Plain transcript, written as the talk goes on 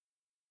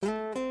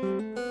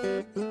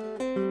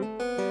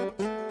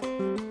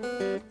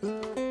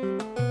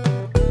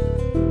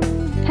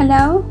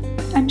Hello,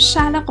 I'm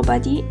Shala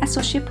Qubadi,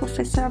 Associate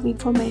Professor of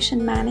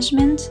Information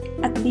Management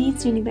at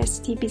Leeds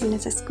University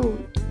Business School.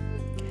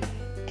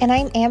 And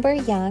I'm Amber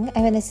Young.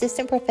 I'm an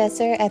Assistant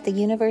Professor at the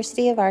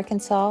University of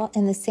Arkansas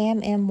in the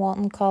Sam M.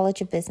 Walton College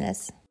of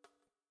Business.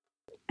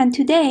 And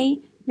today,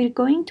 we're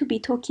going to be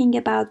talking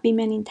about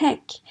women in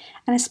tech,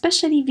 and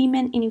especially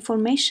women in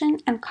information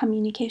and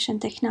communication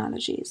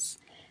technologies.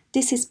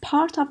 This is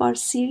part of our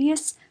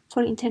series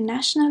for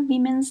International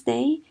Women's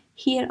Day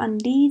here on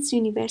Leeds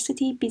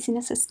University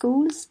Business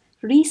School's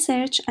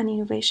Research and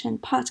Innovation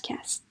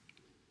podcast.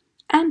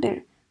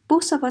 Amber,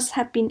 both of us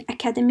have been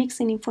academics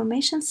in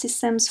information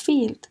systems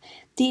field,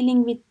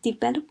 dealing with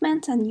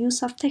development and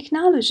use of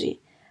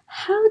technology.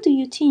 How do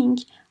you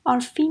think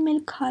our female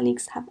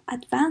colleagues have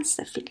advanced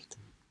the field?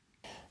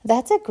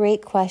 That's a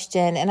great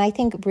question. And I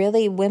think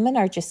really women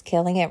are just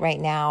killing it right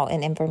now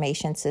in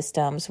information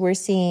systems. We're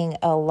seeing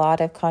a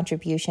lot of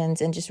contributions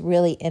and just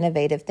really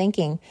innovative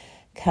thinking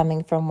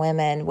coming from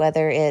women,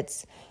 whether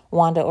it's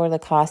Wanda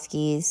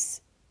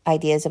Orlikowski's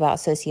ideas about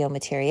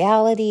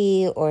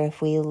sociomateriality, or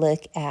if we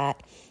look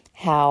at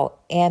how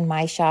Anne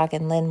Maischock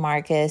and Lynn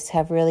Marcus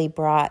have really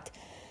brought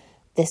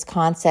this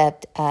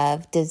concept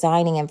of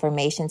designing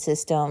information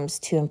systems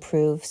to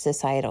improve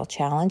societal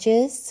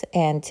challenges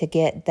and to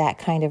get that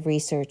kind of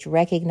research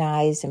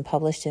recognized and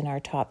published in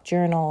our top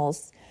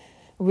journals.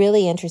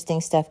 Really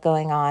interesting stuff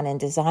going on in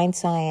design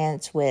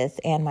science with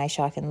Anne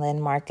Maischock and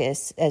Lynn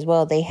Marcus as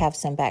well. They have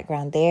some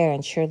background there,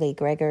 and Shirley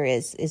Greger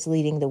is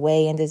leading the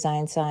way in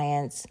design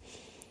science.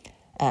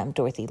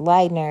 Dorothy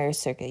Leidner,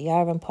 Circa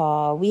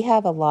Yarvanpal. We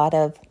have a lot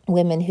of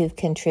women who've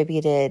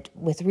contributed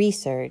with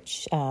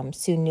research,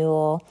 Sue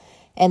Newell.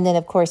 And then,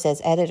 of course,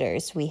 as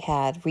editors, we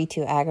had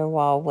Ritu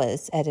Agarwal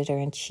was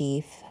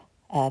editor-in-chief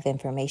of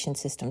Information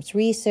Systems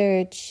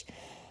Research.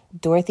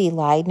 Dorothy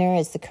Leidner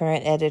is the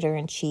current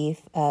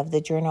editor-in-chief of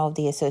the Journal of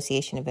the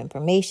Association of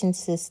Information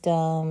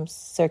Systems.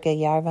 Circa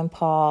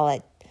Yarvanpal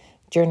at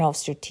Journal of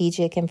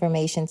Strategic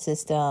Information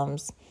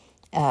Systems,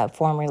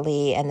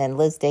 formerly, and then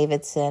Liz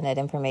Davidson at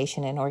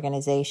Information and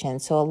Organization.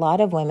 So a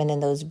lot of women in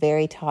those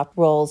very top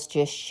roles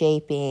just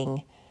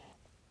shaping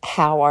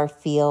how our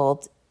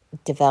field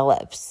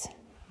develops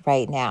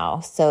right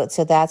now. So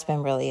that's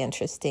been really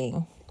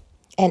interesting.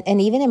 And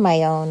even in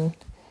my own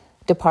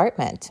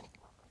department.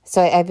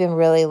 So I've been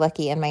really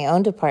lucky in my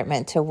own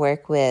department to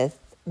work with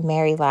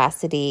Mary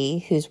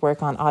Lassity, whose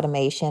work on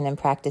automation and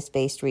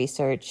practice-based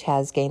research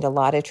has gained a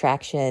lot of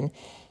traction,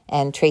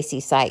 and Tracy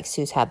Sykes,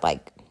 who's had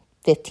like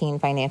 15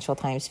 Financial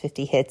Times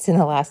 50 hits in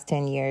the last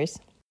 10 years.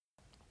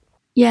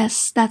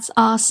 Yes, that's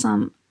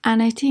awesome.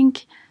 And I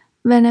think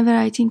whenever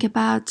I think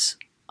about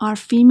our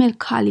female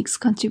colleagues'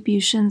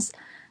 contributions,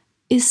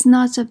 it's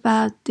not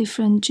about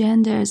different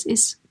genders.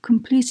 It's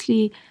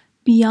completely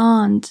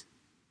beyond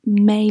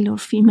male or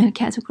female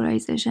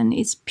categorization.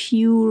 It's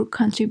pure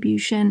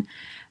contribution.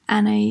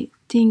 And I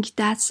think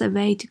that's the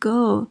way to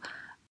go.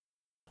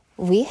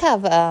 We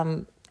have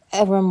a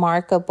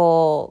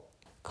remarkable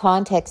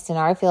context in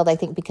our field, I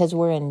think, because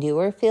we're a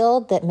newer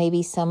field, that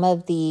maybe some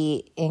of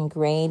the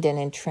ingrained and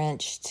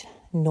entrenched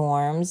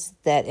norms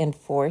that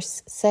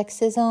enforce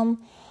sexism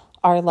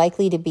are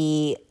likely to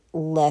be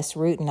less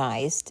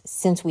routinized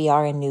since we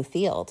are a new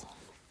field.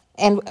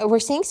 And we're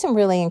seeing some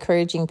really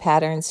encouraging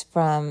patterns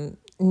from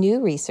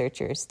new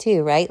researchers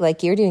too, right?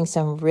 Like you're doing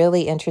some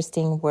really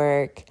interesting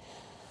work.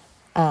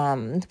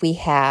 We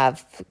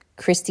have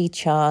Christy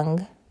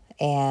Chung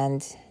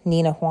and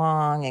Nina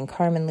Huang and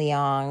Carmen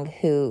Leong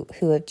who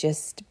have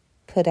just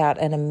put out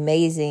an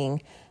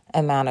amazing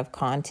amount of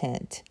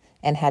content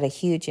and had a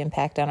huge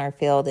impact on our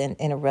field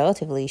in a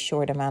relatively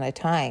short amount of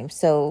time.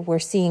 So we're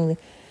seeing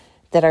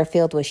that our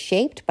field was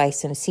shaped by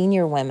some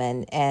senior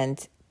women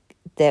and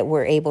that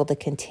we're able to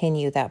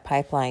continue that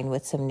pipeline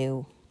with some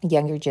new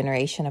younger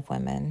generation of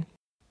women.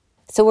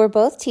 So we're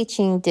both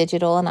teaching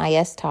digital and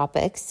IS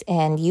topics,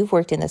 and you've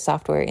worked in the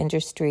software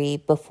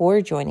industry before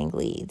joining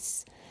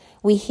Leeds.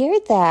 We hear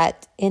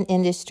that in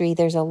industry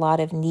there's a lot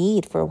of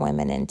need for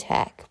women in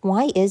tech.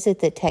 Why is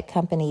it that tech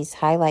companies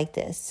highlight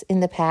this? In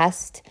the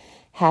past,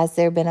 has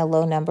there been a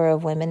low number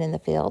of women in the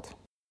field?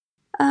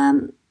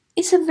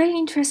 It's a very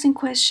interesting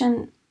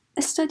question.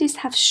 Studies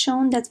have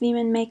shown that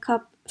women make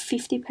up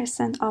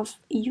 50% of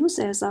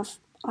users of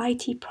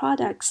IT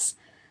products.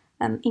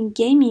 In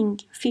gaming,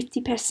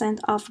 50%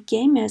 of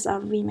gamers are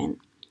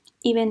women.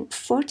 Even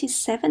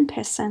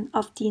 47%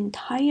 of the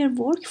entire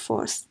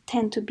workforce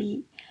tend to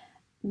be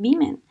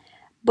women.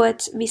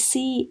 But we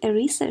see a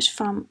research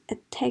from a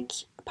tech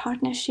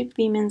partnership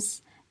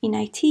Women's in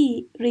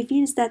IT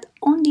reveals that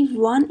only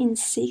 1 in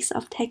 6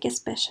 of tech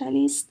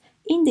specialists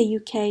in the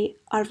UK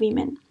are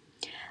women.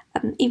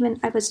 Even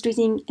I was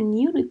reading a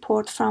new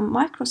report from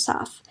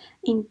Microsoft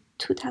in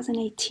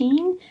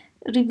 2018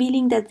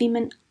 revealing that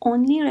women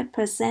only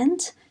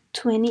represent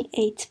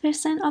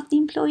 28% of the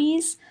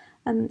employees.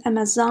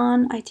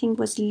 Amazon, I think,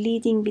 was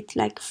leading with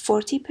like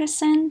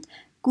 40%.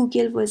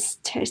 Google was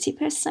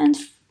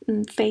 30%,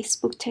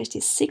 Facebook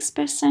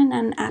 36%,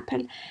 and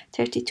Apple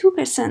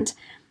 32%.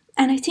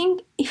 And I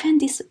think even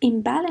this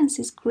imbalance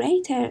is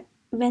greater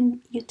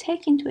when you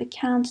take into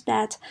account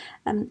that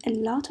a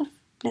lot of,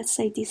 let's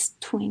say, these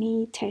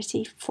 20,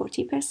 30,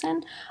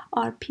 40%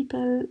 are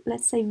people,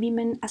 let's say,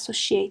 women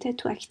associated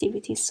to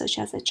activities such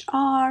as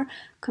HR,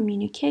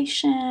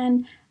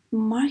 communication,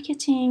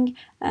 marketing,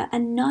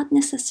 and not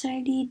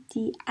necessarily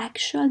the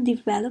actual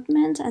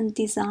development and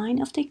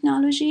design of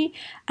technology,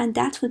 and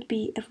that would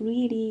be a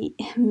really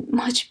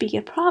much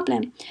bigger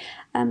problem.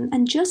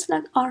 And just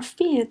like our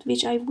field,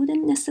 which I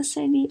wouldn't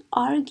necessarily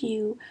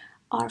argue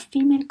our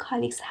female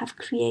colleagues have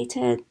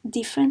created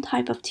different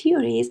type of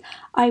theories,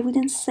 I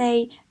wouldn't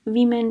say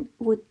women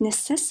would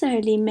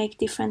necessarily make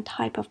different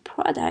type of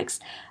products,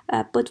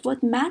 but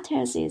what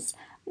matters is,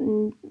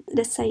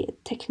 let's say, a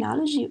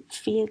technology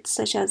field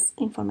such as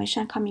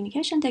information and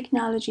communication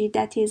technology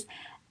that is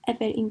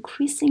ever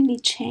increasingly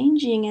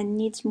changing and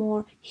needs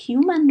more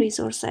human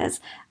resources,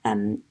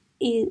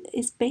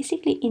 is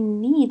basically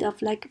in need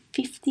of like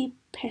 50%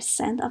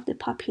 of the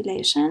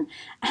population,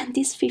 and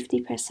this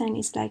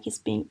 50% is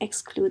being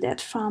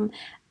excluded from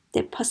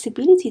the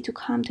possibility to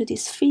come to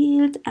this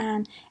field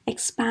and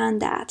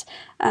expand that.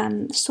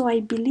 So I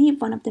believe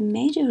one of the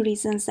major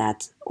reasons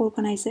that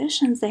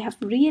organizations, they have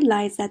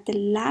realized that the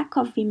lack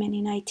of women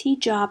in IT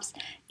jobs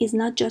is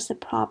not just a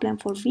problem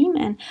for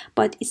women,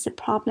 but it's a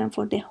problem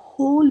for the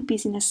whole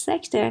business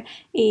sector,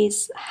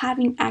 is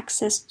having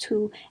access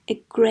to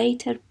a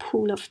greater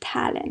pool of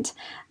talent.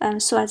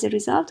 So as a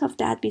result of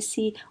that, we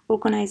see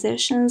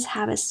organizations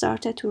have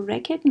started to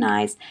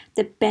recognize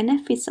the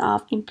benefits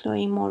of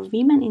employing more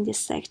women in this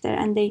sector,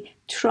 and they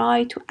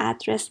try to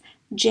address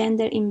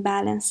gender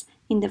imbalance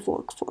in the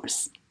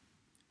workforce.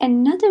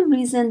 Another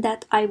reason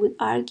that I would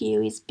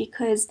argue is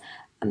because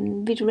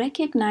we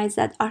recognize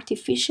that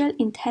artificial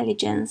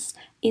intelligence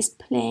is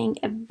playing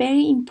a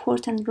very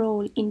important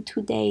role in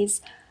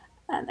today's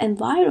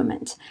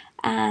environment.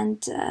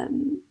 And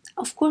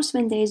of course,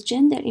 when there is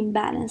gender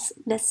imbalance,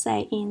 let's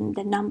say in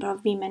the number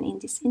of women in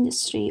this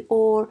industry,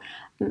 or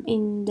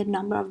in the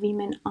number of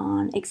women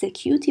on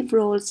executive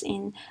roles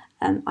in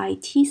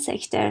IT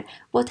sector,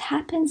 what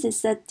happens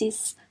is that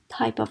this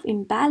type of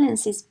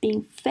imbalance is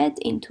being fed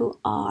into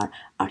our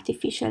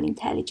artificial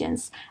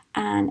intelligence,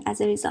 and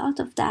as a result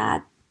of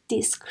that,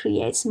 this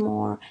creates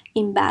more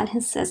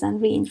imbalances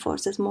and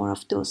reinforces more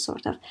of those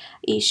sort of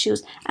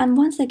issues. And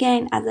once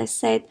again, as I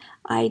said,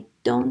 I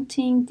don't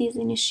think these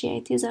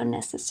initiatives are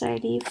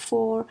necessarily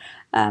for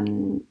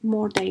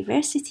more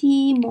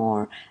diversity,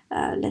 more,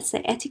 let's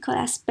say, ethical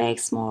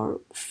aspects, more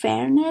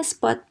fairness,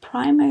 but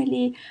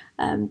primarily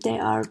they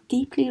are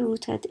deeply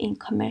rooted in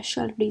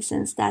commercial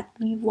reasons, that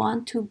we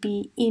want to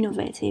be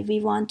innovative, we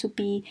want to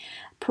be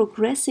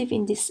progressive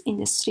in this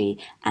industry,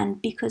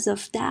 and because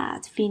of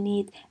that, we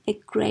need a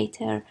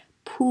greater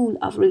pool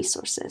of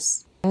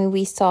resources. I mean,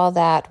 we saw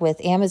that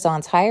with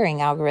Amazon's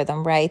hiring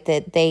algorithm, right?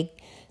 That they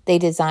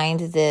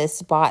designed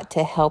this bot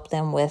to help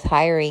them with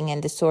hiring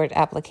and to sort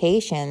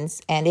applications,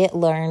 and it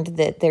learned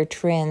that their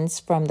trends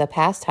from the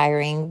past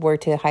hiring were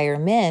to hire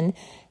men,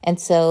 and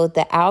so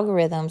the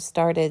algorithm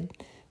started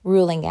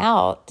ruling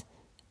out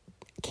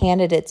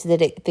candidates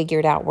that it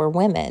figured out were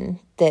women,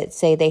 that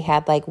say they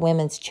had like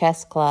women's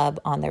chess club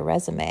on their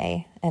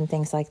resume and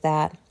things like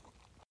that.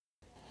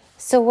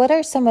 So what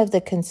are some of the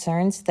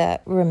concerns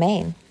that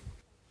remain?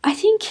 I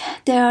think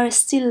there are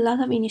still a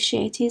lot of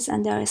initiatives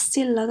and there are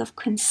still a lot of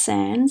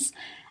concerns,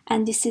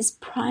 and this is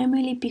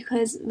primarily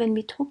because when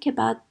we talk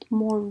about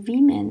more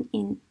women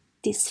in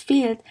this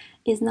field,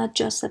 is not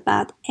just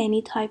about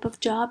any type of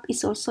job,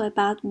 it's also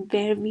about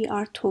where we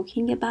are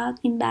talking about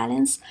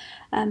imbalance.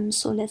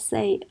 So let's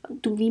say,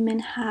 do women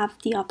have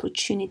the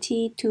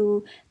opportunity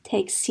to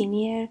take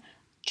senior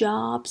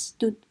jobs?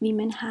 Do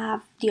women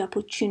have the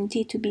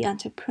opportunity to be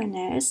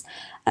entrepreneurs?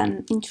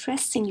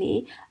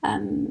 Interestingly,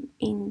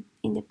 in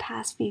the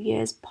past few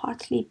years,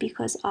 partly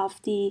because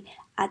of the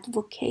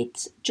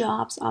advocate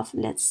jobs of,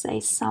 let's say,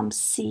 some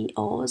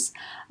CEOs,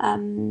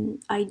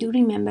 I do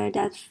remember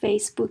that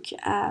Facebook,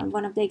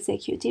 one of the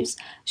executives,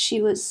 she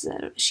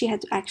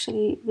had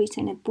actually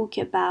written a book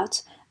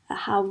about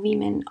how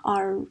women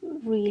are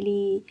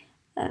really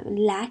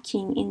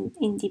lacking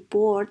in the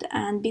board,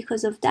 and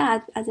because of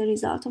that, as a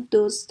result of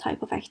those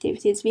type of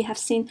activities, we have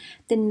seen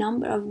the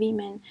number of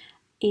women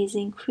is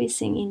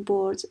increasing in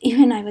boards.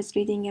 Even I was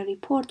reading a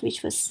report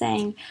which was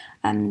saying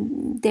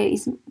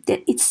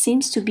it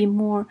seems to be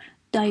more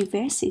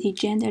diversity,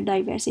 gender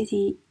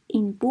diversity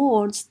in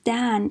boards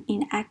than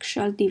in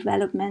actual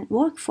development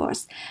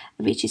workforce,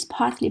 which is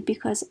partly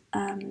because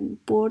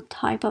board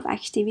type of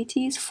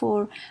activities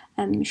for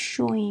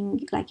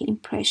showing like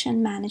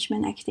impression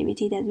management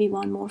activity, that we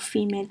want more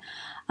female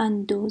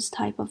on those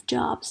type of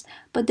jobs.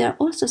 But there are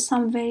also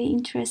some very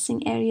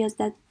interesting areas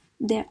that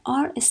there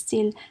are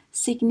still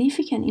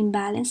significant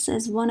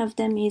imbalances. One of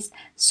them is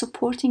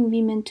supporting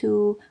women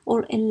to,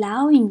 or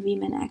allowing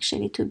women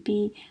actually to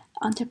be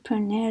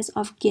entrepreneurs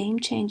of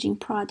game-changing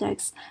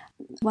products.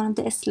 One of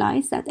the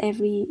slides that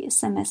every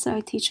semester I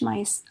teach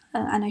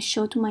and I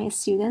show to my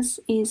students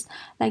is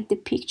like the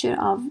picture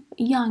of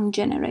young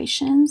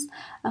generations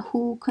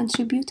who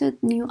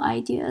contributed new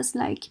ideas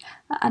like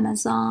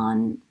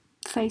Amazon,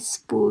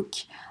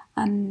 Facebook,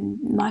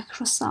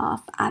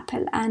 Microsoft,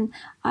 Apple, and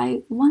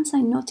once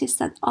I noticed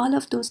that all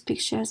of those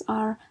pictures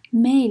are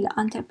male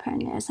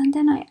entrepreneurs, and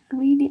then I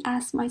really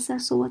asked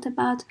myself, so what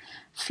about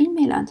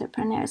female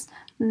entrepreneurs?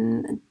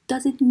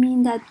 Does it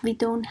mean that we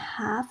don't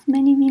have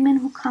many women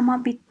who come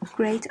up with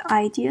great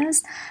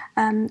ideas?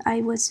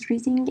 I was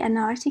reading an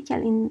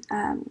article in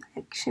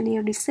actually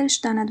a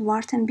research done at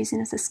Wharton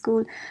Business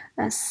School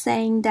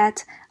saying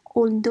that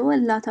although a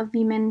lot of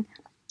women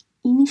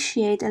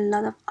initiate a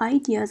lot of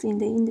ideas in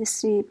the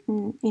industry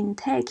in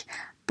tech,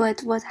 but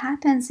what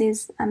happens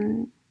is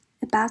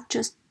about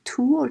just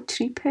 2 or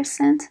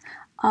 3%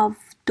 of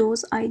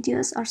those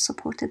ideas are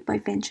supported by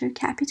venture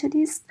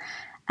capitalists.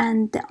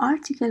 And the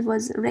article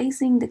was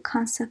raising the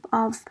concept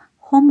of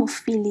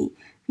homophily,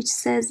 which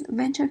says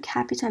venture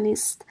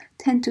capitalists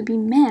tend to be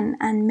men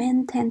and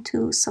men tend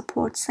to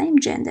support same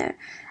gender.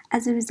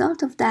 As a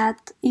result of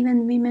that,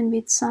 even women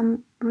with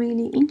some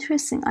really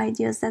interesting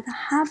ideas that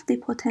have the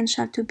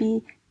potential to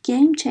be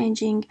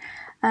game-changing,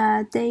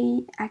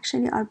 they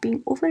actually are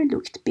being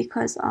overlooked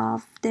because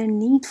of their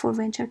need for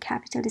venture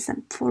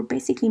capitalism, for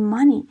basically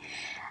money.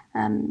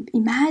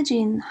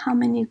 Imagine how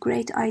many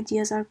great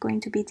ideas are going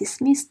to be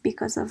dismissed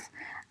because of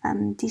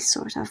these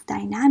sort of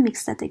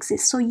dynamics that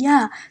exist. So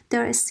yeah,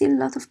 there are still a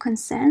lot of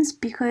concerns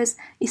because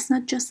it's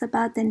not just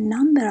about the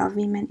number of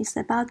women, it's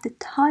about the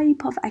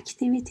type of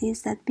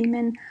activities that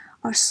women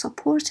are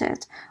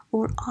supported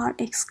or are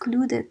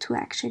excluded to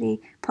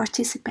actually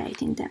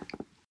participate in them.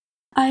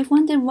 I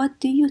wonder, what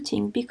do you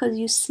think? Because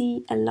you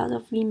see a lot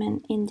of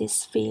women in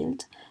this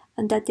field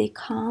and that they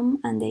come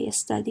and they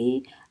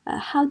study.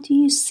 How do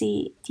you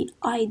see the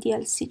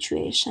ideal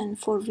situation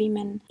for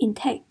women in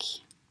tech?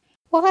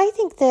 Well, I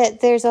think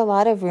that there's a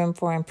lot of room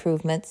for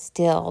improvement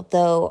still,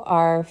 though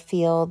our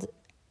field,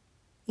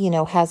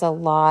 has a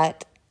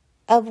lot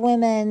of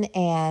women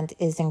and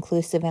is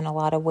inclusive in a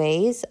lot of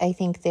ways. I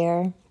think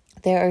there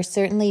are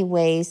certainly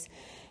ways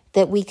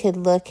that we could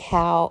look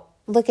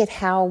at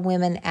how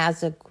women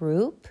as a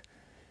group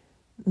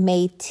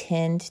may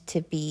tend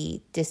to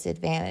be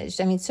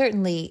disadvantaged. I mean,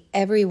 certainly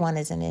everyone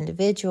is an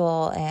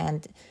individual,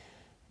 and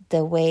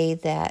the way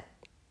that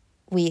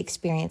we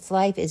experience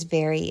life is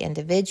very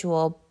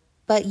individual,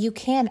 but you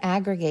can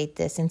aggregate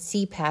this and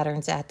see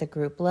patterns at the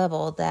group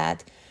level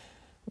that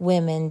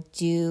women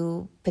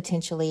do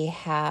potentially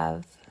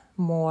have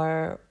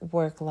more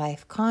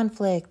work-life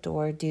conflict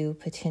or do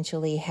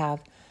potentially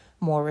have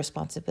more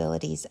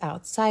responsibilities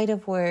outside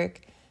of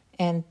work,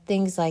 and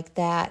things like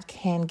that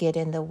can get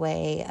in the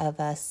way of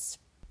us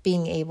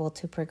being able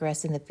to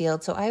progress in the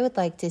field. So I would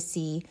like to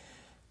see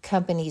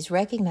companies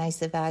recognize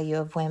the value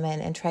of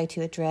women and try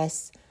to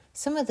address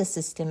some of the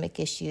systemic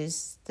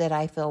issues that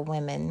I feel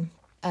women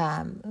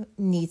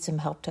need some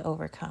help to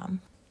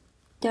overcome.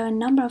 There are a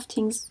number of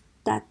things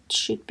that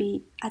should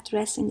be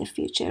addressed in the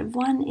future.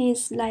 One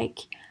is,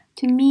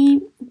 to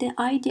me, the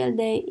ideal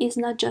day is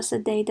not just a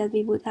day that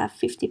we would have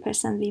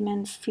 50%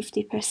 women,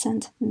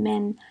 50%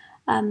 men.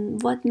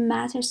 What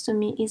matters to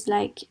me is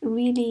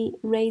really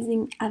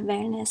raising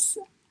awareness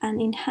and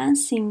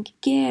enhancing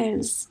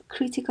girls'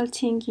 critical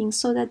thinking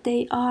so that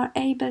they are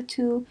able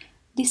to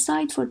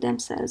decide for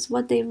themselves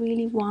what they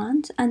really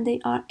want, and they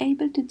are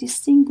able to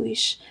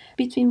distinguish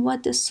between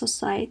what the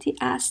society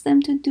asks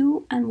them to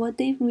do and what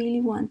they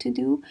really want to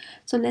do.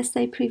 So let's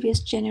say previous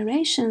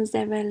generations,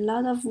 there were a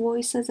lot of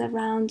voices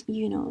around,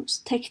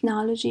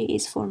 technology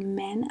is for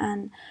men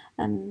and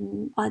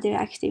other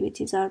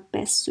activities are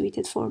best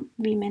suited for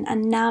women,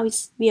 and now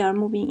we are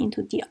moving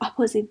into the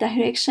opposite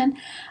direction.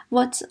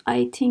 What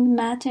I think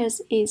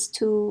matters is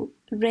to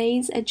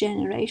raise a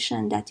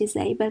generation that is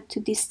able to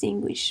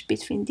distinguish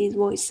between these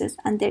voices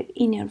and their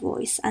inner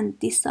voice and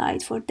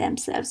decide for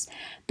themselves,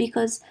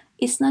 because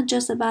it's not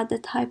just about the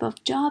type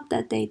of job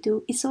that they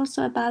do, it's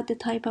also about the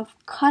type of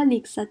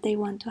colleagues that they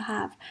want to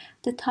have,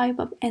 the type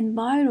of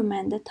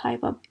environment, the type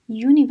of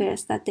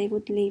universe that they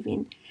would live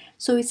in.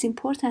 So it's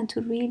important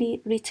to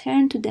really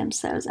return to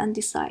themselves and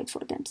decide for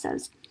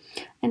themselves.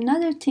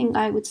 Another thing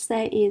I would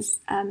say is,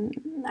 and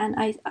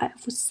I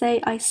would say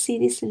I see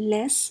this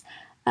less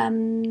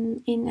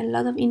in a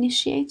lot of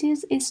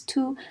initiatives, is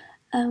to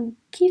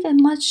give a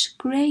much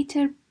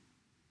greater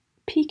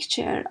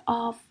picture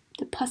of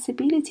the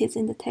possibilities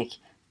in the tech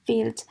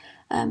field.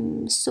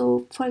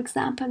 So, for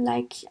example,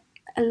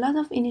 a lot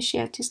of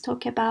initiatives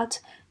talk about,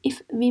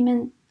 if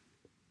women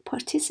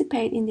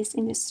participate in this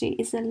industry,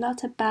 is a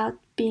lot about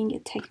being a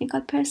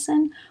technical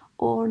person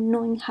or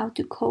knowing how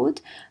to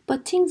code,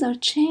 but things are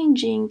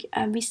changing.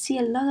 We see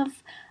a lot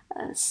of,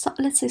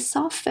 let's say,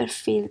 software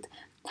field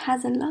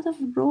has a lot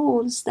of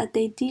roles that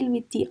they deal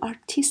with the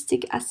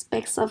artistic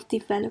aspects of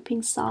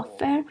developing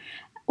software,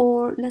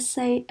 or let's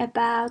say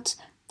about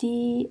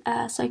the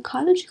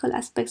psychological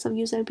aspects of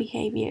user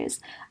behaviors,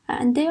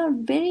 and they are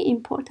very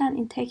important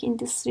in tech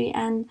industry,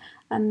 and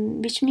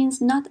which means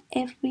not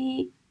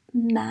every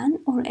man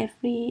or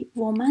every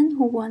woman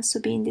who wants to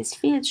be in this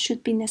field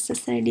should be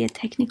necessarily a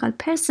technical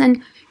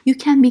person. You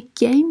can be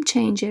game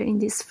changer in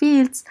these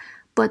fields,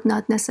 but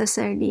not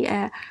necessarily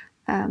a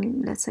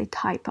let's say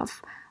type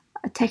of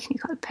a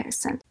technical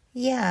person.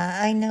 Yeah,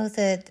 I know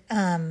that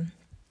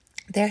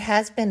there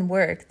has been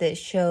work that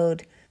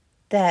showed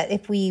that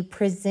if we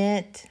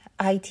present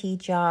IT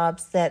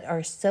jobs that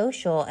are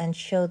social and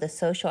show the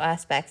social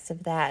aspects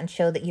of that and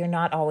show that you're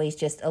not always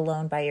just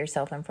alone by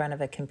yourself in front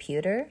of a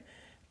computer,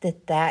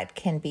 that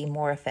can be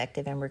more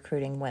effective in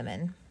recruiting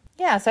women.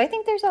 Yeah, so I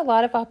think there's a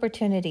lot of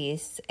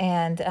opportunities,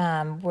 and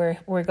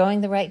we're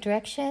going the right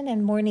direction,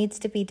 and more needs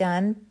to be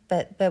done.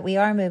 But we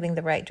are moving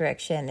the right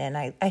direction, and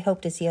I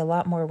hope to see a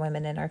lot more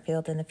women in our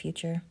field in the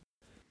future.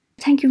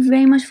 Thank you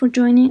very much for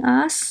joining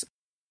us.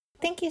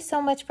 Thank you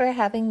so much for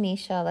having me,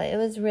 Shala. It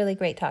was really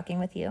great talking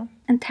with you.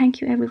 And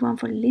thank you everyone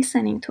for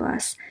listening to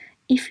us.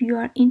 If you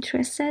are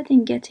interested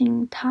in getting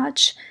in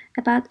touch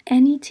about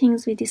any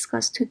things we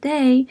discussed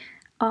today,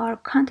 our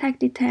contact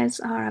details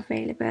are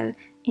available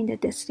in the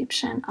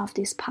description of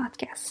this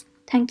podcast.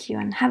 Thank you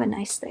and have a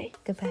nice day.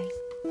 Goodbye.